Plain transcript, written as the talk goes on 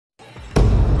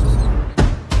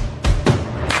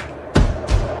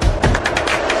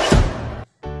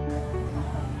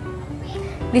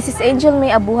This is Angel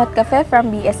May Abuhat Cafe from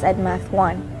BS Ed Math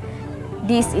 1.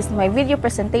 This is my video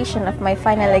presentation of my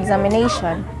final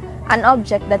examination, an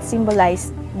object that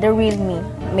symbolized the real me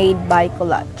made by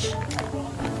collage.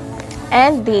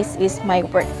 And this is my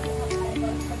work.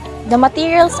 The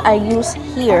materials I use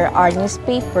here are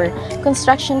newspaper,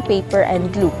 construction paper,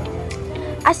 and glue.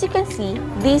 As you can see,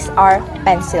 these are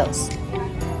pencils.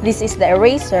 This is the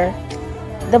eraser,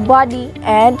 the body,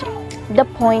 and the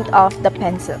point of the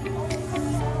pencil.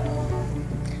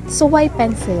 So why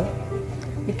pencil?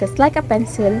 Because like a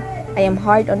pencil, I am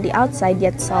hard on the outside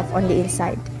yet soft on the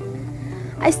inside.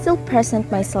 I still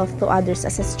present myself to others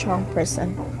as a strong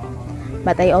person.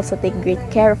 But I also take great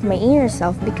care of my inner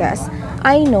self because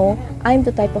I know I'm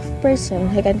the type of person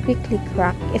who can quickly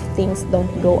crack if things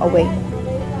don't go away.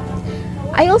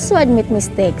 I also admit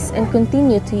mistakes and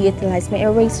continue to utilize my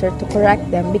eraser to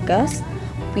correct them because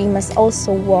we must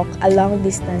also walk a long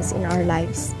distance in our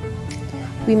lives.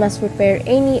 We must repair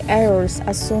any errors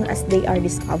as soon as they are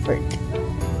discovered.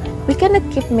 We cannot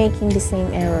keep making the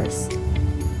same errors.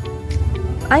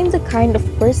 I'm the kind of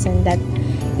person that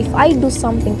if I do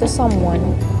something to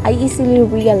someone, I easily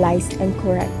realize and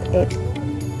correct it.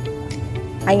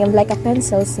 I am like a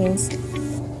pencil since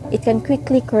it can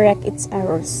quickly correct its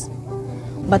errors.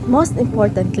 But most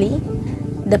importantly,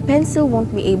 the pencil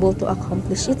won't be able to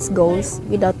accomplish its goals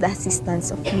without the assistance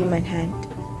of human hand.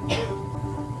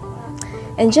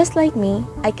 And just like me,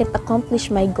 I can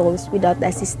accomplish my goals without the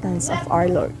assistance of our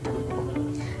Lord.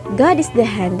 God is the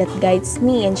hand that guides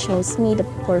me and shows me the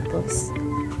purpose.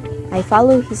 I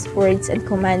follow His words and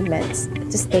commandments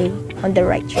to stay on the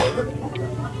right track.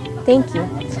 Thank you.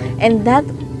 And that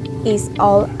is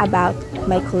all about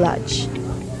my collage.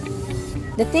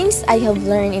 The things I have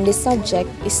learned in this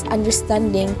subject is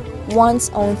understanding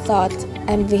one's own thought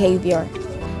and behavior.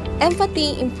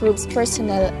 Empathy improves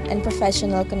personal and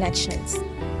professional connections.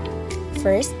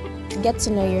 First, get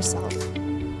to know yourself.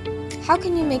 How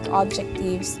can you make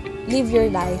objectives, live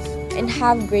your life, and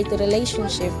have great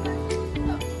relationship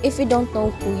if you don't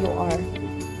know who you are?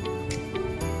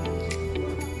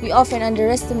 We often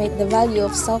underestimate the value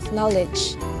of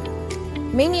self-knowledge.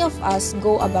 Many of us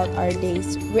go about our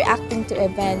days reacting to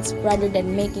events rather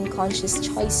than making conscious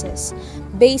choices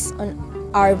based on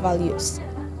our values.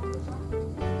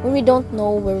 When we don't know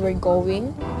where we're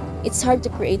going, it's hard to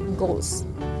create goals,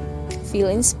 feel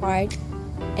inspired,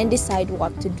 and decide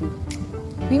what to do.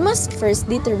 We must first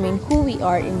determine who we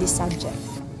are in this subject.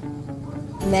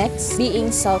 Next,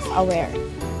 being self-aware.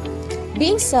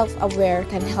 Being self-aware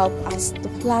can help us to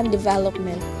plan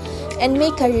development and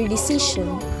make career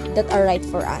decisions that are right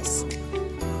for us.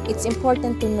 It's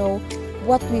important to know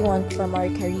what we want from our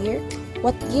career,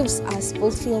 what gives us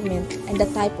fulfillment, and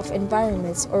the type of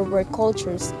environments or work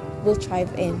cultures we'll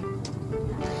thrive in.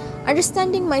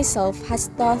 Understanding myself has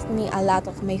taught me a lot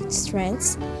of my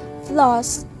strengths,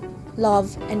 flaws,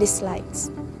 love, and dislikes.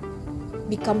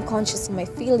 Become conscious of my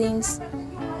feelings,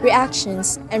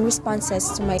 reactions, and responses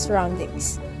to my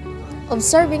surroundings.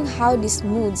 Observing how these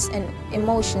moods and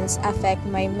emotions affect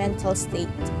my mental state.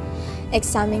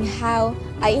 Examining how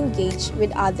I engage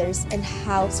with others and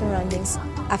how surroundings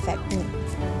affect me.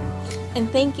 And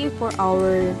thank you for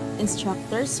our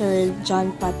instructor, Sir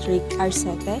John Patrick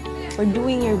Arcete, for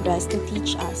doing your best to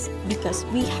teach us because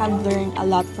we have learned a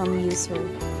lot from you, sir.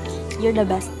 You're the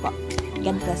best po.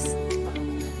 God bless.